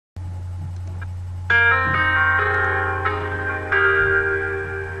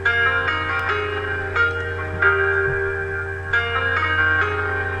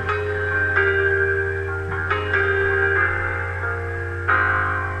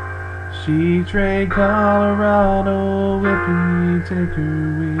She trade Colorado with me, take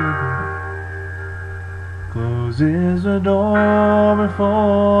her with her. Closes the door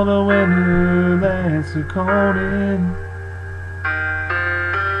before the winter lets the cold in,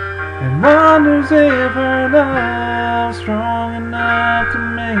 and wonders if her love's strong enough to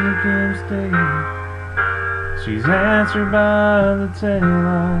make him stay. She's answered by the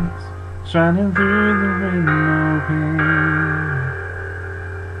taillights shining through the window pane.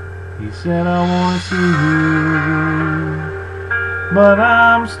 He said, I wanna see you again, but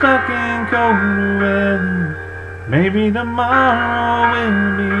I'm stuck in colder weather. Maybe tomorrow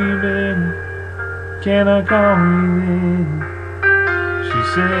will be better. Can I call you then? She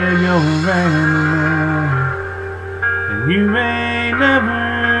said, you're a rambler, and you ain't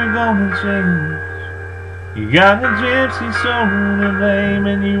never gonna change. You got a gypsy soul to blame,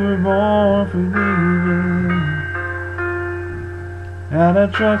 and you were born for leaving. At a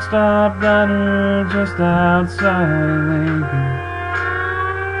truck stop diner just outside Lincoln.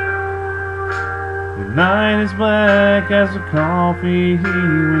 The night is black as the coffee he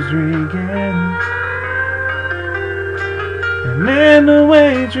was drinking, and in the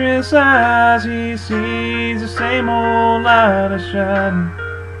waitress' eyes he sees the same old light a shining.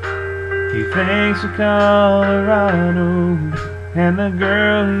 He thinks of Colorado and the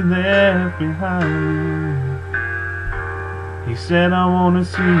girl he left behind. He said, I wanna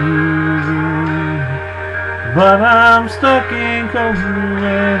see you again, but I'm stuck in colder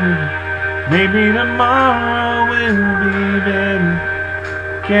weather. Maybe tomorrow will be better.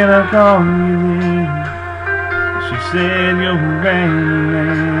 Can I call you then? She said, you're a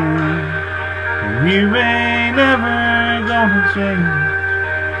rambler, and you ain't never gonna change.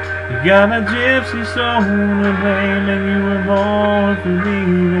 You got a gypsy soul to blame, and you were born for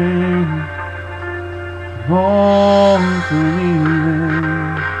leaving. Born for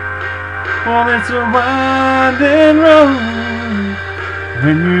leaving. Well, it's a winding road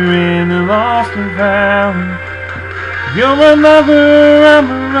when you're in the lost and found. You're a lover, I'm a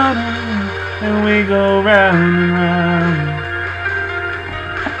runner, and we go round and round.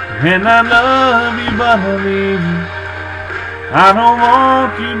 And I love you, but I leave you. I don't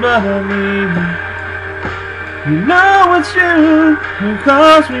want you, but I need you. You know it's you who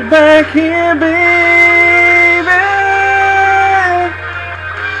calls me back here, baby.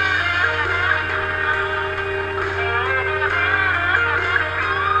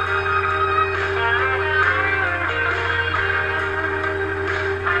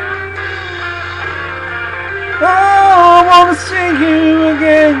 Oh, I wanna see you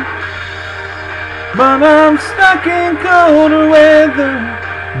again, but I'm stuck in colder weather.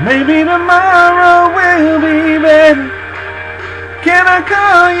 Maybe tomorrow will be better. Can I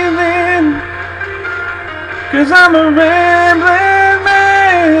call you then? 'Cause I'm a rambling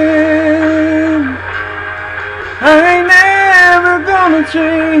man. I ain't never gonna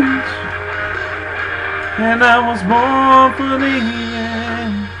change, and I was born for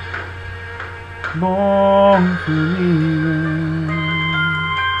leaving. Born for leaving.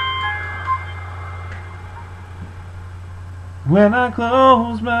 When I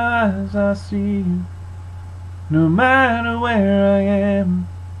close my eyes, I see you. No matter where I am,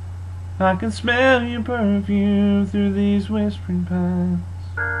 I can smell your perfume through these whispering pines.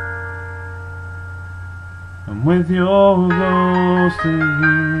 I'm with your ghost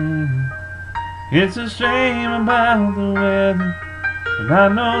again. It's a shame about the weather, and I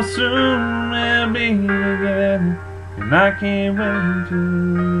know soon we'll be together, and I can't wait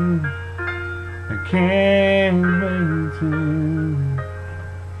to, I can't wait to.